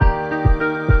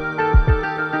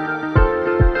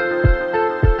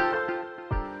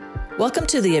Welcome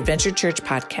to the Adventure Church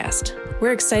podcast.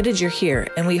 We're excited you're here,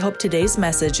 and we hope today's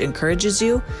message encourages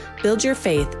you, builds your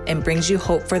faith, and brings you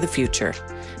hope for the future.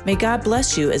 May God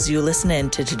bless you as you listen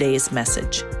in to today's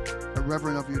message. A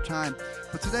reverend of your time.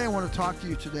 But today I want to talk to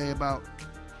you today about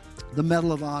the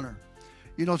Medal of Honor.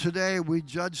 You know, today we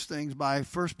judge things by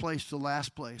first place to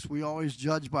last place. We always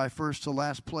judge by first to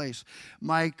last place.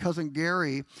 My cousin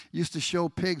Gary used to show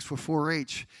pigs for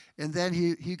 4-H. And then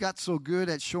he got so good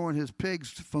at showing his pigs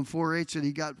from 4-H that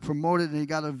he got promoted and he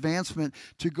got advancement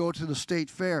to go to the state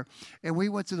fair. And we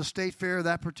went to the state fair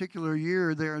that particular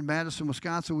year there in Madison,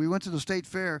 Wisconsin. We went to the state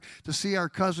fair to see our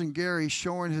cousin Gary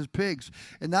showing his pigs.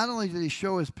 And not only did he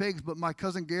show his pigs, but my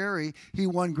cousin Gary, he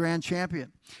won grand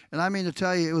champion. And I mean to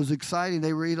tell you, it was exciting.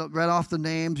 They read off the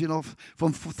names, you know,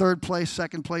 from third place,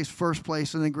 second place, first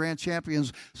place, and then grand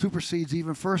champions supersedes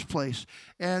even first place.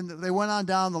 And they went on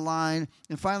down the line,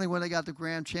 and finally when they got the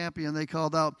grand champion, they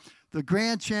called out, the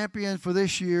grand champion for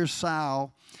this year's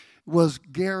sow was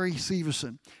Gary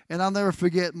Severson. And I'll never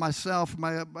forget myself,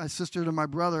 my sister and my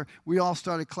brother, we all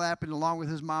started clapping along with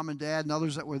his mom and dad and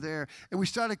others that were there. And we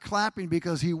started clapping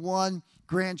because he won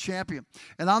grand champion.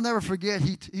 And I'll never forget,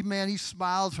 he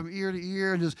smiled from ear to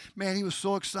ear, and he was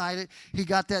so excited. He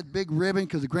got that big ribbon,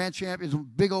 because the grand champion is a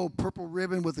big old purple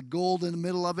ribbon with the gold in the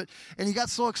middle of it. And he got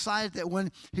so excited that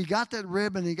when he got that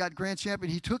ribbon, he got grand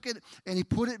champion, he took it and he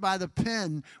put it by the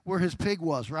pen where his pig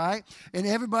was, right? And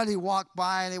everybody walked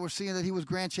by and they were seeing that he was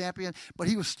grand champion, but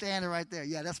he was standing right there.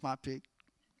 Yeah, that's my pig.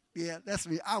 Yeah, that's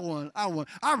me. I won.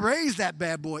 I raised that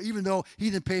bad boy, even though he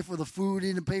didn't pay for the food,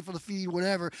 he didn't pay for the feed,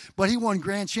 whatever. But he won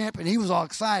grand champion. He was all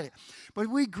excited. But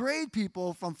we grade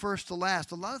people from first to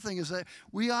last. A lot of things is that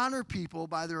we honor people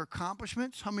by their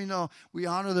accomplishments. How many know we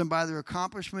honor them by their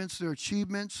accomplishments, their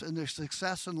achievements, and their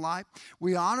success in life?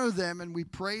 We honor them and we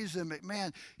praise them.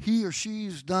 Man, he or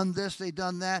she's done this, they've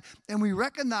done that. And we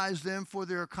recognize them for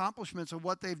their accomplishments of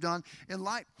what they've done in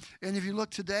life. And if you look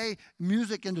today,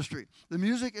 music industry. The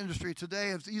music industry today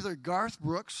is either Garth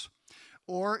Brooks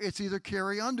or it's either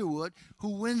Carrie Underwood,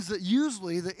 who wins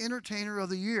usually the Entertainer of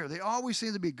the Year. They always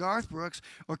seem to be Garth Brooks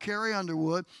or Carrie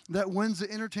Underwood that wins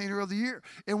the Entertainer of the Year.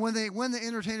 And when they win the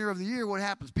Entertainer of the Year, what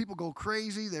happens? People go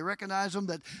crazy. They recognize them,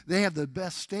 that they have the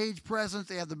best stage presence,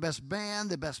 they have the best band,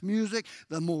 the best music,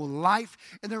 the more life,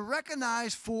 and they're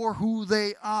recognized for who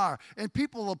they are. And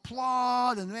people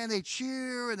applaud, and man, they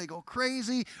cheer, and they go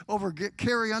crazy over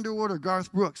Carrie Underwood or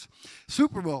Garth Brooks.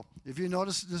 Super Bowl. If you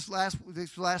notice, this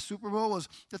last Super Bowl was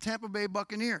the Tampa Bay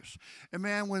Buccaneers. And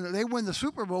man, when they win the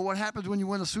Super Bowl, what happens when you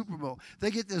win the Super Bowl?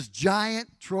 They get this giant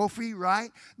trophy,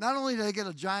 right? Not only do they get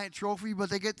a giant trophy,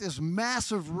 but they get this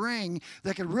massive ring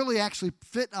that can really actually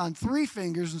fit on 3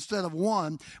 fingers instead of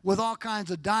 1, with all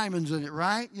kinds of diamonds in it,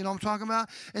 right? You know what I'm talking about?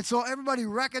 And so everybody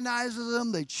recognizes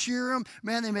them. They cheer them.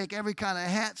 Man, they make every kind of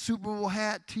hat, Super Bowl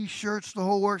hat, T-shirts, the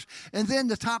whole works. And then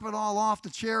to top it all off,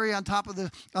 the cherry on top of the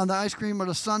ice cream or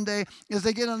the sundae is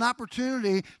they get an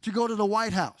opportunity to go to the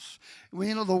White House.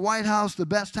 You know, the White House, the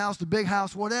best house, the big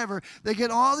house, whatever. They get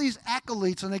all these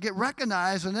accolades and they get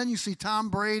recognized, and then you see Tom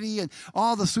Brady and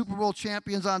all the Super Bowl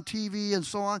champions on TV and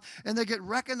so on, and they get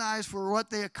recognized for what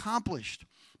they accomplished.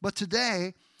 But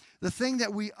today, the thing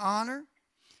that we honor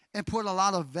and put a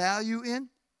lot of value in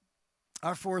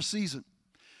are for a season.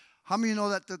 How many of you know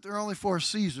that they're only for a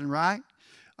season, right?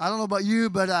 I don't know about you,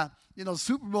 but you know,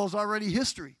 Super Bowl is already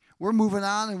history. We're moving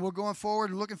on, and we're going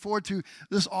forward and looking forward to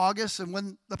this August. And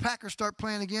when the Packers start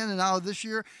playing again, and now this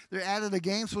year, they're added a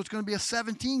game, so it's going to be a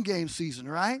 17-game season,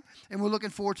 right? And we're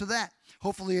looking forward to that.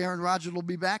 Hopefully Aaron Rodgers will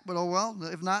be back, but oh well,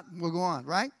 if not, we'll go on,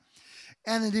 right?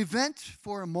 And an event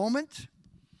for a moment,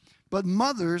 but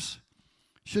mothers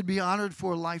should be honored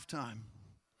for a lifetime.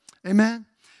 Amen?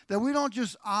 That we don't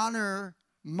just honor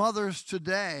mothers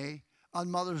today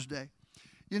on Mother's Day.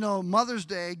 You know, Mother's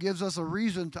Day gives us a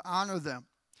reason to honor them.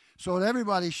 So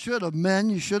everybody should have,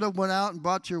 men, you should have went out and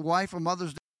bought your wife a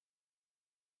Mother's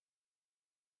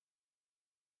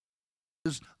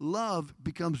Day. Love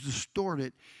becomes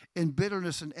distorted, and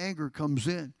bitterness and anger comes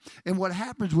in. And what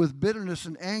happens with bitterness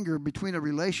and anger between a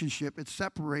relationship, it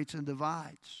separates and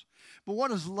divides. But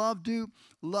what does love do?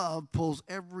 Love pulls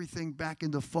everything back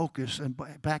into focus and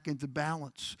back into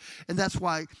balance. And that's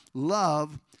why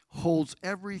love holds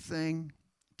everything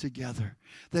together.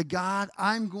 That God,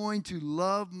 I'm going to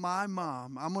love my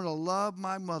mom. I'm going to love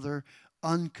my mother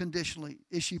unconditionally.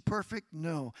 Is she perfect?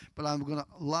 No. But I'm going to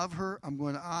love her, I'm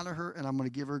going to honor her, and I'm going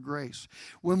to give her grace.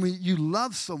 When you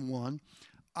love someone,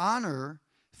 honor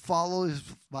follows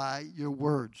by your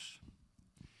words.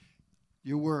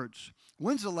 Your words.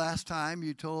 When's the last time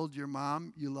you told your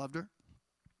mom you loved her?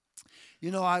 You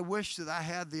know, I wish that I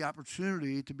had the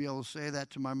opportunity to be able to say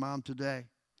that to my mom today.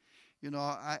 You know,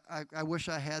 I wish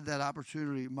I had that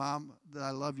opportunity. Mom, that I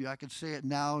love you. I could say it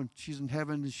now, and she's in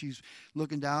heaven, and she's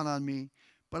looking down on me.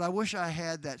 But I wish I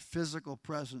had that physical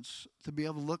presence to be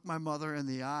able to look my mother in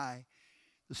the eye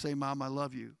to say, Mom, I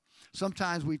love you.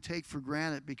 Sometimes we take for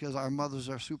granted because our mothers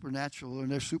are supernatural,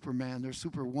 and they're Superman, they're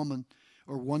Superwoman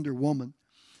or Wonder Woman.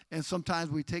 And sometimes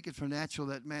we take it for natural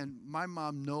that, man, my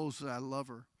mom knows that I love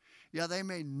her. Yeah, they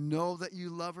may know that you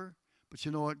love her, but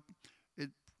you know what?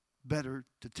 It's better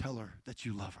to tell her that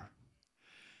you love her.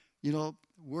 You know,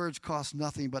 words cost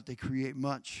nothing, but they create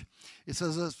much. It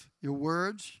says this, your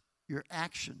words, your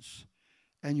actions,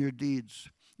 and your deeds.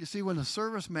 You see, when a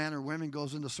serviceman or women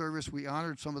goes into service, we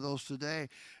honored some of those today,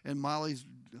 and Molly's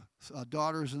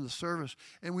daughters in the service,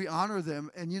 and we honor them.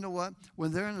 And you know what?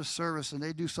 When they're in the service and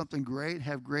they do something great,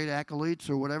 have great accolades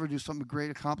or whatever, do something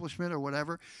great accomplishment or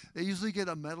whatever, they usually get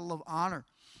a Medal of Honor.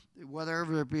 Whether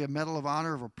it be a Medal of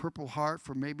Honor of a Purple Heart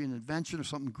for maybe an invention or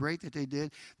something great that they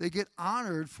did, they get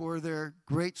honored for their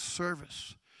great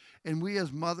service. And we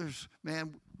as mothers,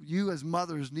 man, you as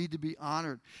mothers need to be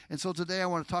honored. And so today I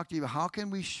want to talk to you about how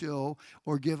can we show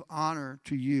or give honor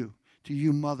to you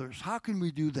mothers. How can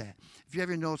we do that? If you have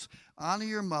your notes, honor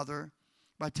your mother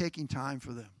by taking time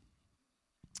for them.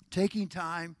 Taking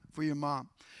time for your mom.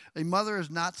 A mother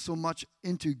is not so much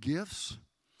into gifts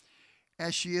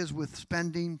as she is with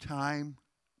spending time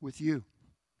with you.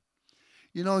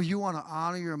 You know, if you want to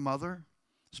honor your mother,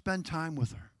 spend time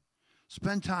with her.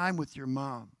 Spend time with your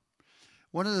mom.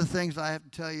 One of the things I have to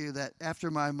tell you that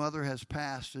after my mother has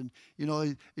passed, and you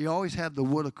know, you always have the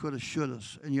woulda, coulda,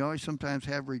 shouldas, and you always sometimes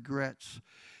have regrets.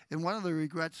 And one of the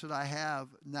regrets that I have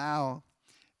now,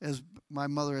 as my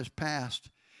mother has passed,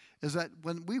 is that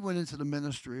when we went into the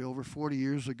ministry over 40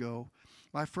 years ago,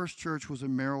 my first church was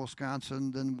in Merrill,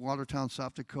 Wisconsin, then Watertown,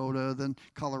 South Dakota, then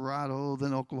Colorado,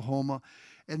 then Oklahoma.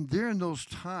 And during those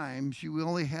times, you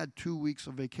only had 2 weeks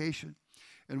of vacation.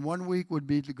 And 1 week would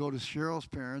be to go to Cheryl's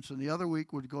parents, and the other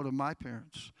week would go to my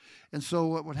parents. And so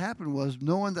what would happen was,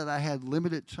 knowing that I had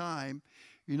limited time,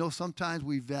 you know, sometimes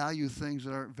we value things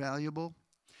that aren't valuable.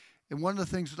 And one of the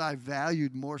things that I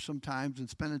valued more sometimes than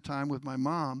spending time with my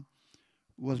mom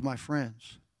was my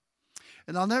friends.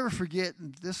 And I'll never forget,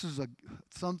 and this is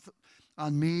something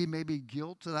on me, maybe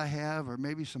guilt that I have, or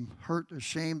maybe some hurt or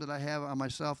shame that I have on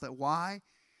myself, that why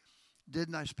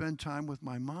didn't I spend time with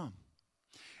my mom?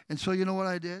 And so you know what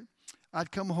I did?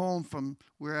 I'd come home from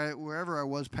wherever I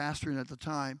was pastoring at the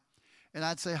time, and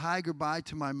I'd say hi, goodbye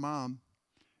to my mom,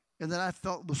 and then I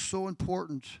felt it was so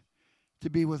important to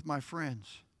be with my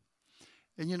friends.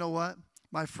 And you know what?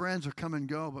 My friends would come and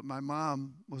go, but my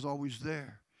mom was always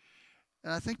there.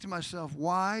 And I think to myself,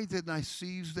 why didn't I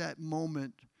seize that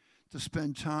moment to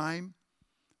spend time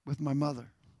with my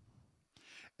mother?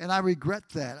 And I regret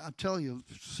that. I'll tell you,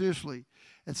 seriously.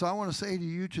 And so I want to say to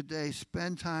you today,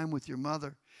 spend time with your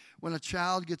mother. When a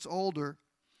child gets older,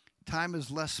 time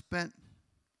is less spent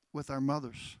with our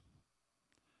mothers.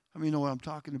 How many know what I'm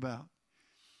talking about?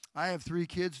 I have 3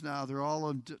 kids now. They're all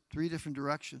in 3 different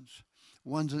directions.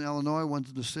 One's in Illinois, one's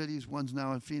in the cities, one's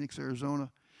now in Phoenix,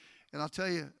 Arizona. And I'll tell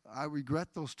you, I regret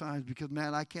those times because,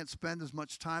 man, I can't spend as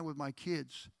much time with my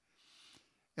kids.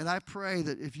 And I pray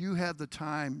that if you have the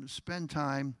time, spend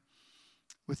time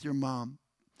with your mom.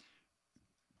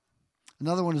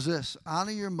 Another one is this: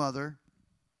 honor your mother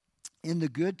in the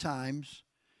good times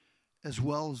as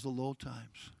well as the low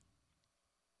times.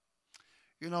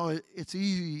 You know, it's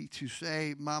easy to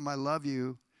say, Mom, I love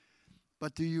you,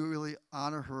 but do you really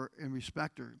honor her and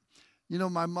respect her? You know,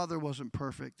 my mother wasn't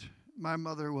perfect. My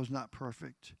mother was not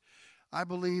perfect. I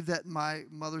believe that my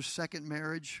mother's second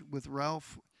marriage with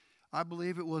Ralph, I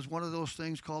believe it was one of those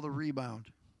things called a rebound.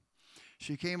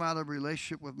 She came out of a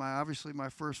relationship with obviously my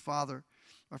first father.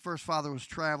 My first father was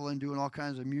traveling, doing all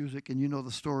kinds of music, and you know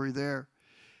the story there.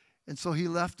 And so he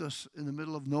left us in the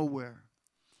middle of nowhere.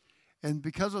 And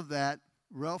because of that,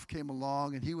 Ralph came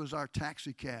along, and he was our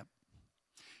taxi cab.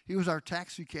 He was our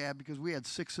taxi cab because we had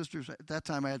 6 sisters. At that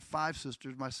time, I had 5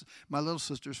 sisters, my little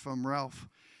sisters from Ralph.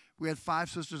 We had 5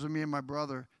 sisters and me and my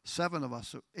brother, 7 of us,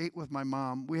 so 8 with my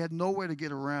mom. We had nowhere to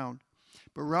get around.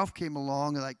 But Ralph came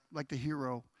along like the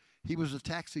hero. He was a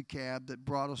taxi cab that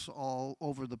brought us all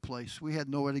over the place. We had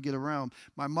nowhere to get around.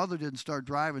 My mother didn't start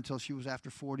driving until she was after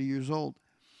 40 years old.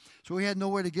 So we had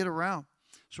nowhere to get around.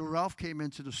 So Ralph came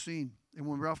into the scene. And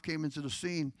when Ralph came into the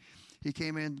scene, he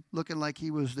came in looking like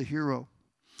he was the hero.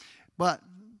 But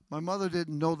my mother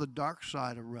didn't know the dark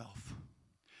side of Ralph.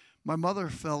 My mother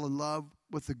fell in love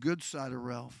with the good side of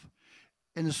Ralph.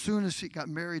 And as soon as she got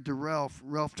married to Ralph,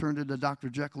 Ralph turned into Dr.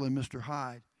 Jekyll and Mr.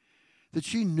 Hyde. Did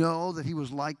she know that he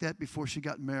was like that before she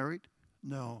got married?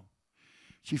 No.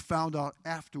 She found out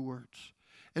afterwards.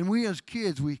 And we as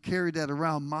kids, we carried that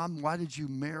around. Mom, why did you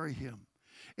marry him?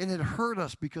 And it hurt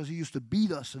us because he used to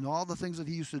beat us and all the things that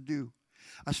he used to do.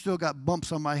 I still got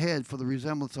bumps on my head for the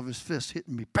resemblance of his fist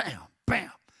hitting me. Bam,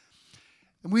 bam.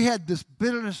 And we had this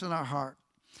bitterness in our heart.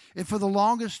 And for the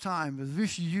longest time, if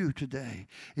this is you today,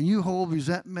 and you hold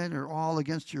resentment or all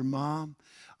against your mom,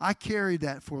 I carried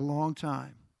that for a long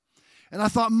time. And I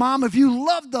thought, Mom, if you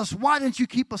loved us, why didn't you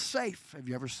keep us safe? Have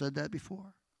you ever said that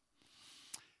before?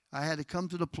 I had to come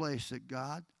to the place that,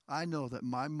 God, I know that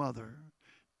my mother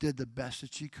did the best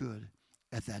that she could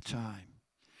at that time.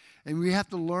 And we have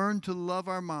to learn to love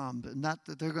our mom, not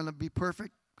that they're going to be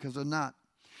perfect, because they're not.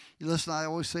 You listen, I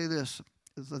always say this,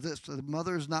 the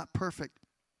mother is not perfect.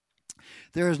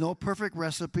 There is no perfect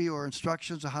recipe or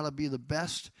instructions on how to be the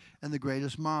best and the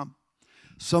greatest mom.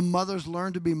 Some mothers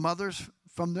learn to be mothers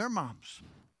from their moms.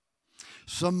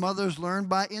 Some mothers learn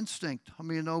by instinct. How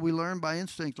many of you know we learn by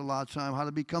instinct a lot of time how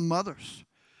to become mothers?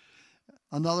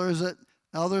 Another is that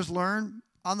others learn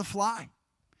on the fly.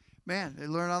 Man, they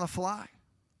learn on the fly.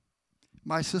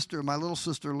 My little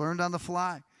sister, learned on the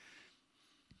fly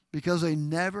because they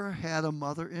never had a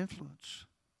mother influence.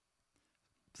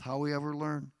 That's how we ever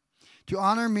learn. To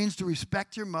honor means to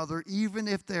respect your mother even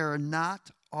if they are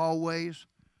not always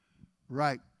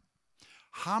right.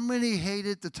 How many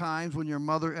hated the times when your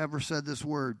mother ever said this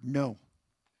word, no?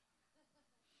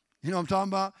 You know what I'm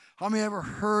talking about? How many ever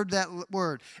heard that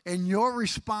word? And your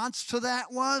response to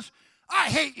that was, I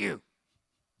hate you.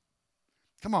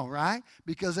 Come on, right?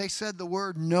 Because they said the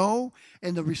word no,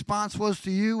 and the response was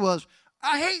to you was,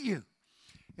 I hate you.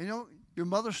 You know, your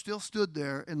mother still stood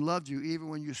there and loved you even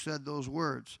when you said those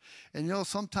words. And you know,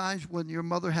 sometimes when your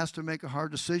mother has to make a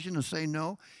hard decision and say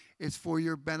no, it's for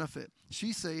your benefit.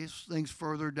 She sees things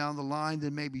further down the line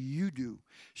than maybe you do.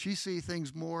 She sees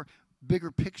things more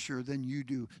bigger picture than you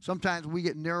do. Sometimes we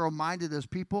get narrow-minded as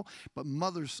people, but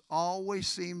mothers always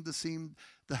seem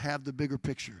to have the bigger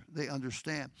picture. They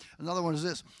understand. Another one is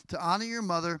this: to honor your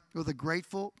mother with a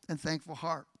grateful and thankful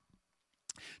heart.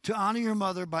 To honor your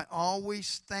mother by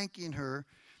always thanking her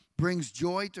brings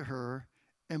joy to her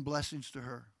and blessings to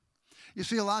her. You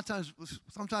see, a lot of times,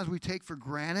 sometimes we take for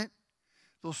granted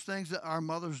those things that our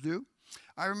mothers do.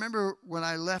 I remember when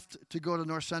I left to go to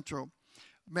North Central,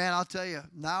 man, I'll tell you,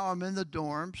 now I'm in the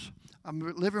dorms. I'm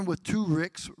living with two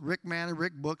Ricks, Rick Man and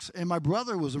Rick Books, and my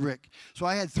brother was a Rick. So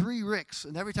I had three Ricks,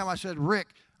 and every time I said Rick,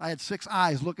 I had 6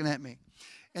 eyes looking at me.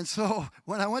 And so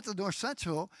when I went to North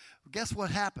Central, guess what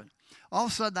happened? All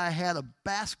of a sudden, I had a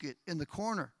basket in the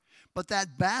corner. But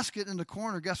that basket in the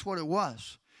corner, guess what it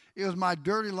was? It was my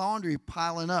dirty laundry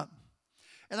piling up.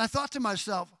 And I thought to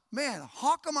myself, man,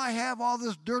 how come I have all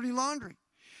this dirty laundry?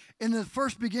 In the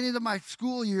first beginning of my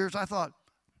school years, I thought,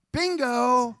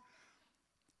 bingo,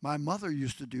 my mother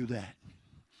used to do that.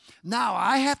 Now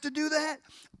I have to do that?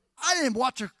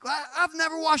 I've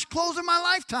never washed clothes in my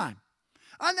lifetime.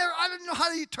 I didn't know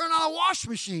how to turn on a wash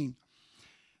machine.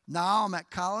 Now I'm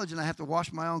at college and I have to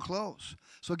wash my own clothes.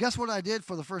 So guess what I did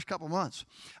for the first couple months?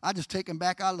 I just take them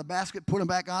back out of the basket, put them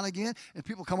back on again, and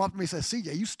people come up to me and say,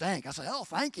 CJ, you stink. I say, oh,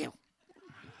 thank you.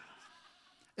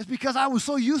 It's because I was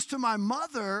so used to my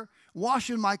mother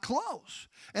washing my clothes,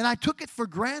 and I took it for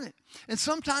granted. And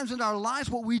sometimes in our lives,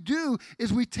 what we do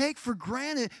is we take for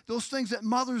granted those things that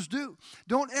mothers do.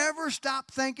 Don't ever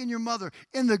stop thanking your mother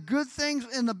in the good things,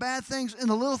 in the bad things, in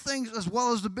the little things, as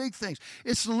well as the big things.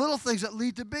 It's the little things that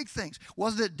lead to big things.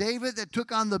 Wasn't it David that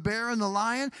took on the bear and the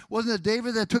lion? Wasn't it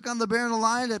David that took on the bear and the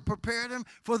lion that prepared him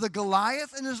for the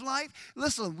Goliath in his life?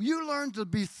 Listen, you learn to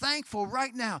be thankful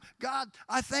right now. God,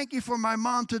 I thank you for my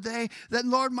mom today, that,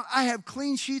 Lord, I have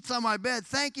clean sheets on my bed.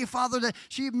 Thank you, Father, that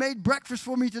she made breakfast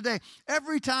for me today.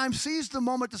 Every time, seize the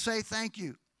moment to say thank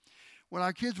you. When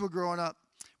our kids were growing up,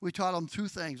 we taught them 2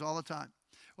 things all the time.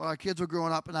 When our kids were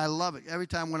growing up, and I love it. Every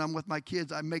time when I'm with my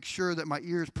kids, I make sure that my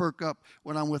ears perk up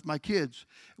when I'm with my kids.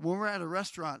 When we're at a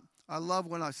restaurant, I love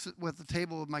when I sit with the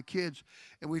table with my kids,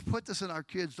 and we've put this in our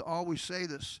kids to always say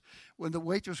this. When the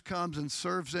waitress comes and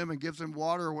serves them and gives them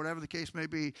water or whatever the case may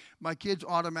be, my kids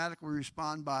automatically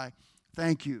respond by,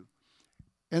 thank you.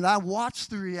 And I watch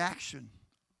the reaction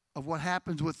of what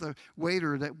happens with the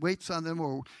waiter that waits on them,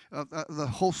 or the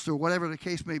host, or whatever the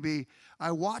case may be.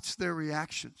 I watch their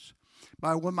reactions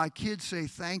by when my kids say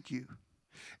thank you.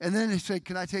 And then they say,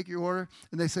 can I take your order?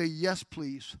 And they say, yes,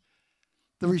 please.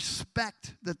 The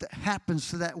respect that happens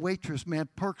to that waitress, man,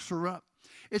 perks her up.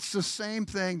 It's the same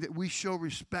thing that we show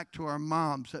respect to our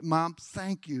moms. That, Mom,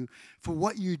 thank you for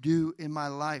what you do in my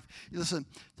life. Listen,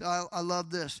 I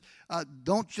love this.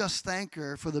 Don't just thank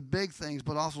her for the big things,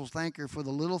 but also thank her for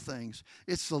the little things.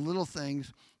 It's the little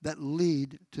things that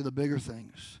lead to the bigger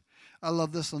things. I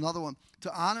love this, another one.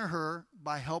 To honor her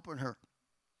by helping her.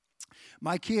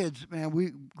 My kids, man,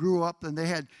 we grew up and they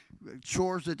had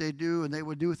chores that they do, and they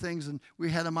would do things, and we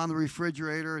had them on the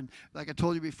refrigerator. And like I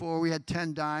told you before, we had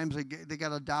 10 dimes. They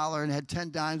got $1 and had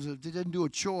 10 dimes. If they didn't do a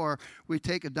chore, we'd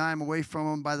take a dime away from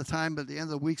them. By the time at the end of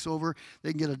the week's over,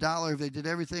 they can get $1 if they did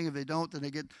everything. If they don't, then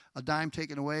they get a dime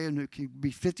taken away, and it can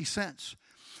be 50 cents.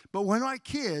 But when our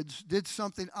kids did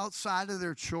something outside of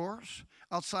their chores,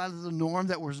 outside of the norm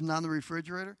that was on the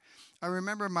refrigerator, I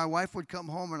remember my wife would come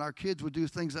home and our kids would do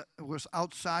things that was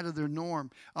outside of their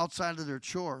norm, outside of their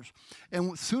chores.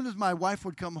 And as soon as my wife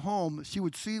would come home, she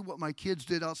would see what my kids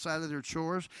did outside of their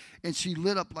chores, and she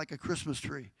lit up like a Christmas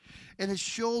tree. And it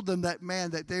showed them that,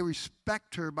 man, that they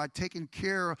respect her by taking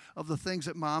care of the things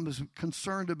that mom is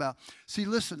concerned about. See,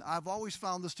 listen, I've always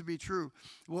found this to be true.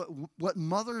 What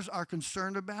mothers are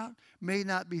concerned about may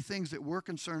not be things that we're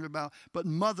concerned about, but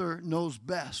mother knows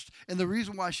best. And the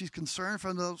reason why she's concerned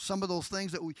for some of those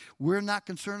things that we're not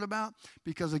concerned about,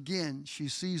 because, again, she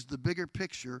sees the bigger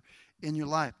picture in your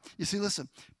life. You see, listen,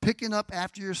 picking up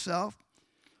after yourself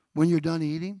when you're done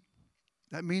eating,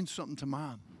 that means something to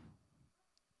mom.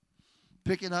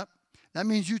 Picking up. That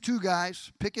means you too,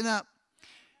 guys. Picking up.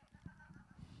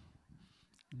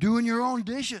 Doing your own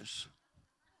dishes.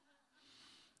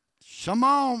 Come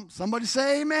on. Somebody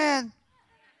say amen.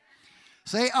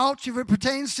 Say ouch if it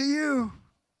pertains to you.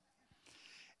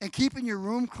 And keeping your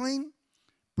room clean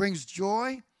brings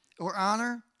joy or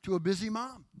honor to a busy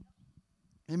mom.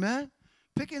 Amen?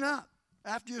 Picking up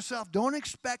after yourself. Don't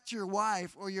expect your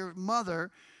wife or your mother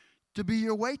to be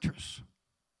your waitress.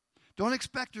 Don't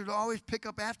expect her to always pick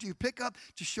up after you. Pick up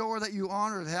to show her that you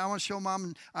honor her. Hey, I want to show mom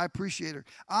and I appreciate her.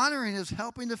 Honoring is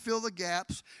helping to fill the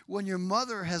gaps when your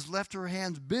mother has left her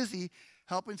hands busy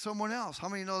helping someone else. How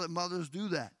many know that mothers do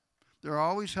that? They're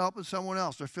always helping someone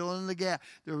else. They're filling in the gap.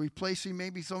 They're replacing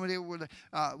maybe somebody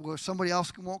where somebody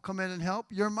else won't come in and help.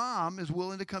 Your mom is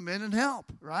willing to come in and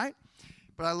help, right?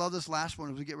 But I love this last one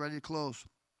as we get ready to close.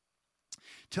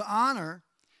 To honor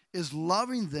is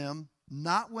loving them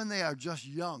not when they are just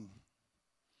young,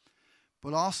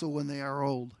 but also when they are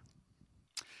old.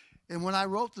 And when I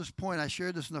wrote this point, I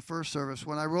shared this in the first service.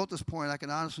 When I wrote this point, I can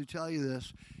honestly tell you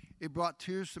this, it brought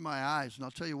tears to my eyes, and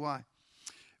I'll tell you why.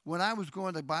 When I was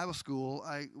going to Bible school,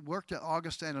 I worked at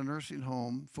Augustana Nursing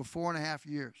Home for 4.5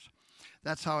 years.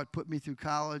 That's how it put me through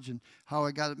college and how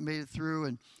I made it through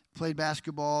and played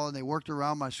basketball, and they worked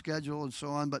around my schedule and so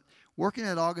on. But working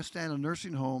at Augustana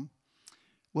Nursing Home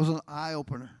was an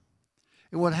eye-opener.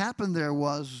 And what happened there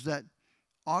was that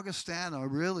Augustana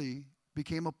really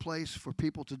became a place for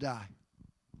people to die.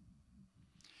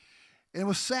 And it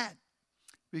was sad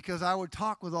because I would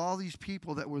talk with all these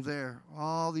people that were there,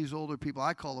 all these older people.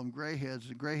 I call them gray heads,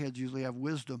 and gray heads usually have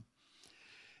wisdom.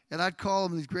 And I'd call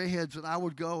them these gray heads, and I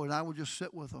would go and I would just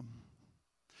sit with them.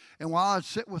 And while I'd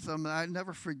sit with them, I'd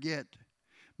never forget,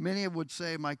 many would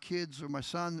say, my kids or my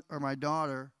son or my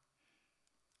daughter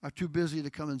are too busy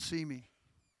to come and see me.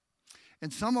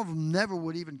 And some of them never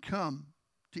would even come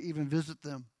to even visit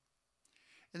them.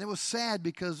 And it was sad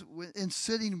because in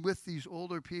sitting with these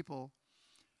older people,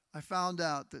 I found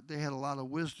out that they had a lot of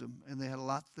wisdom and they had a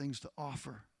lot of things to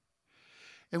offer.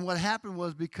 And what happened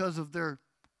was, because of their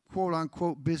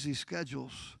quote-unquote busy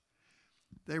schedules,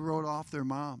 they wrote off their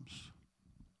moms.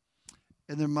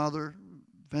 And their mother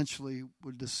eventually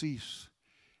would decease.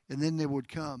 And then they would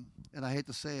come, and I hate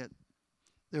to say it,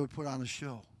 they would put on a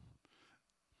show.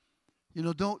 You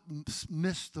know, don't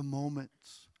miss the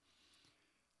moments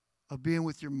of being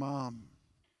with your mom.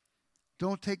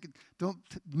 Don't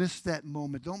miss that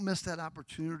moment. Don't miss that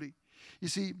opportunity. You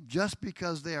see, just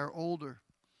because they are older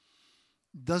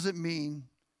doesn't mean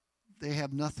they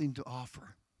have nothing to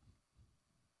offer.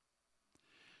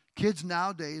 Kids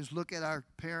nowadays look at our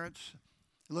parents,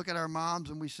 look at our moms,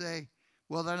 and we say,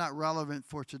 well, they're not relevant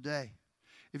for today.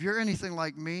 If you're anything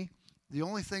like me, the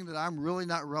only thing that I'm really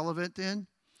not relevant in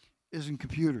is in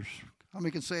computers. How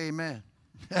many can say amen?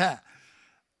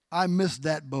 I missed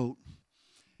that boat.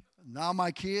 Now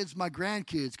my kids, my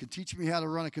grandkids can teach me how to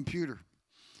run a computer.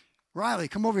 Riley,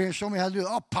 come over here and show me how to do it.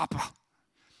 Oh, Papa.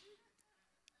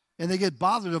 And they get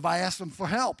bothered if I ask them for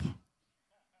help.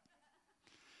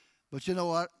 But you know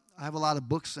what? I have a lot of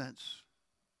book sense.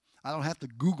 I don't have to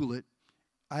Google it.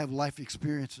 I have life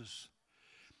experiences.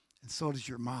 And so does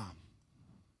your mom.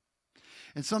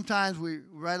 And sometimes we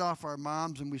write off our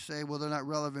moms and we say, well, they're not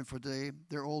relevant for today.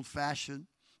 They're old-fashioned.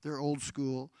 They're old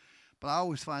school. But I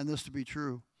always find this to be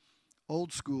true.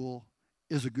 Old school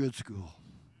is a good school.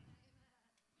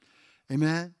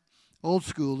 Amen? Old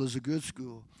school is a good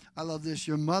school. I love this.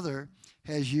 Your mother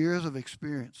has years of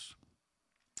experience.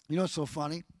 You know what's so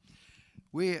funny?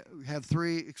 We have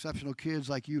 3 exceptional kids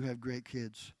like you have great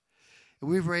kids. And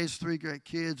we've raised 3 great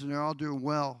kids, and they're all doing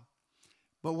well.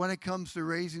 But when it comes to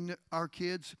raising our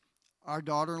kids, our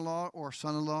daughter-in-law or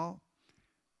son-in-law,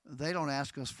 they don't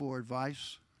ask us for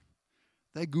advice.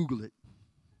 They Google it.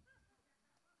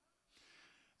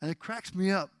 And it cracks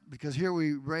me up because here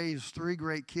we raise 3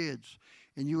 great kids,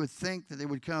 and you would think that they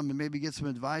would come and maybe get some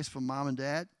advice from mom and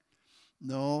dad.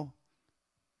 No,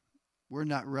 we're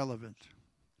not relevant.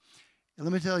 And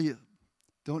let me tell you,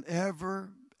 don't ever,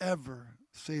 ever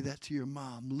say that to your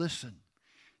mom. Listen,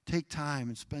 take time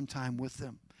and spend time with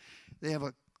them. They have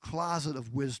a closet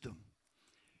of wisdom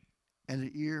and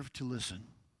an ear to listen.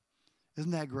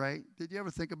 Isn't that great? Did you ever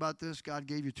think about this? God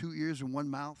gave you 2 ears and 1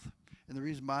 mouth. And the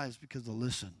reason why is because to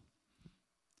listen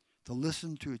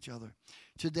to each other.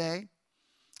 Today,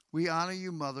 we honor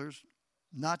you mothers,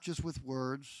 not just with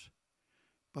words,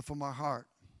 but from our heart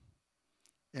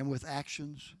and with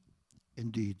actions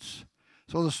and deeds.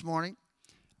 So this morning,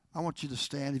 I want you to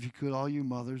stand, if you could, all you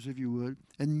mothers, if you would.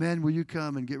 And men, will you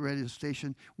come and get ready to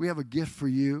station? We have a gift for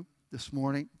you this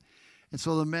morning. And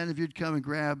so the men, if you'd come and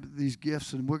grab these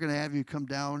gifts, and we're going to have you come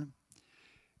down.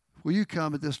 Will you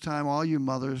come at this time, all you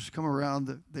mothers, come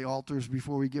around the altars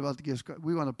before we give out the gifts.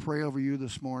 We want to pray over you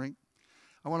this morning.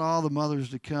 I want all the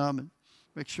mothers to come and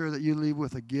make sure that you leave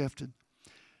with a gift. And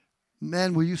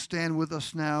men, will you stand with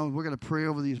us now? We're going to pray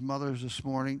over these mothers this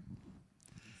morning.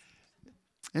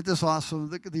 Isn't this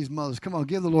awesome? Look at these mothers. Come on,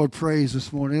 give the Lord praise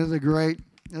this morning. Isn't it great?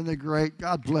 Isn't it great?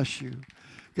 God bless you.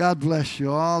 God bless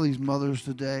you, all these mothers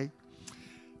today.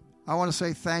 I want to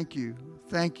say thank you.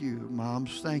 Thank you,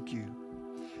 moms. Thank you.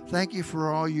 Thank you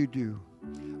for all you do.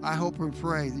 I hope and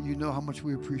pray that you know how much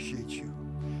we appreciate you.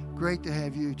 Great to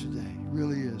have you today. It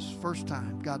really is. First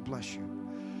time. God bless you.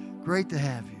 Great to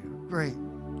have you. Great.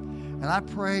 And I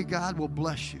pray God will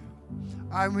bless you.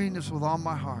 I mean this with all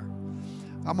my heart.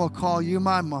 I'm going to call you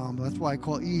my mom. That's why I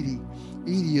call Edie.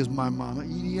 Edie is my mom.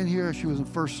 Edie in here, she was in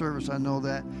first service. I know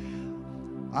that.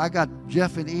 I got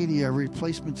Jeff and Edie are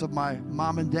replacements of my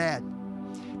mom and dad.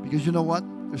 Because you know what?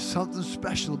 There's something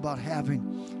special about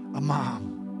having a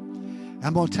mom.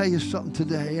 I'm going to tell you something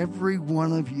today. Every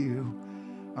one of you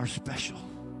are special.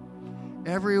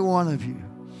 Every one of you.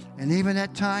 And even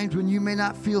at times when you may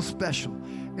not feel special,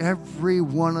 every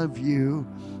one of you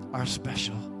are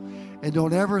special. And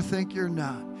don't ever think you're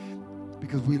not,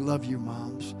 because we love you,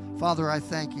 moms. Father, I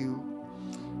thank you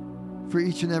for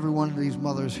each and every one of these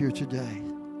mothers here today.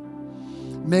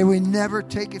 May we never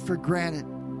take it for granted,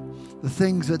 the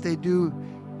things that they do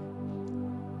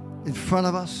in front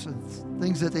of us and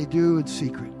things that they do in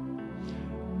secret.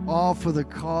 All for the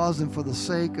cause and for the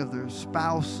sake of their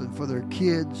spouse and for their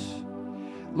kids.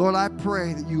 Lord, I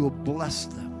pray that you will bless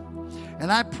them.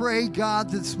 And I pray, God,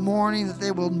 this morning that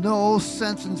they will know,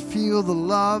 sense, and feel the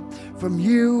love from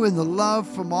you and the love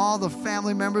from all the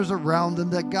family members around them,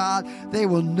 that, God, they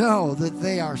will know that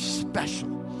they are special.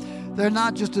 They're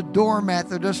not just a doormat.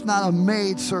 They're just not a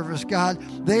maid service, God.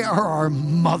 They are our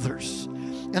mothers.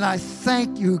 And I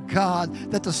thank you, God,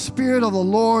 that the Spirit of the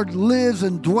Lord lives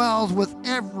and dwells with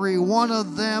every one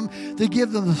of them to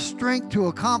give them the strength to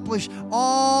accomplish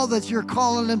all that you're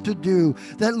calling them to do.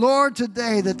 That, Lord,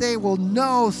 today, that they will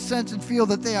know, sense, and feel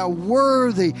that they are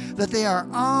worthy, that they are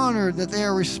honored, that they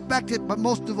are respected, but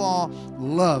most of all,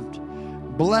 loved.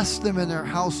 Bless them in their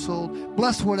household.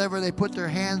 Bless whatever they put their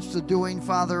hands to doing,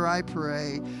 Father, I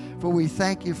pray. For we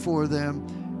thank you for them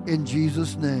in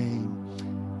Jesus' name.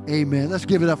 Amen. Let's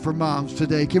give it up for moms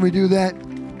today. Can we do that?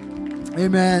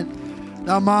 Amen.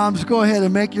 Now, moms, go ahead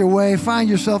and make your way. Find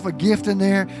yourself a gift in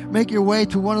there. Make your way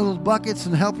to one of those buckets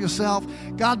and help yourself.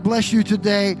 God bless you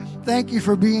today. Thank you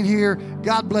for being here.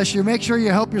 God bless you. Make sure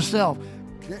you help yourself.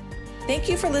 Thank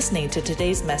you for listening to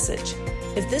today's message.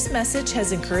 If this message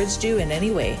has encouraged you in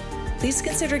any way, please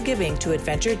consider giving to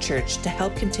Adventure Church to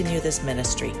help continue this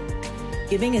ministry.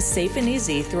 Giving is safe and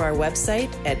easy through our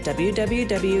website at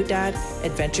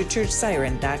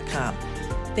www.adventurechurchsiren.com.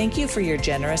 Thank you for your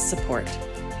generous support.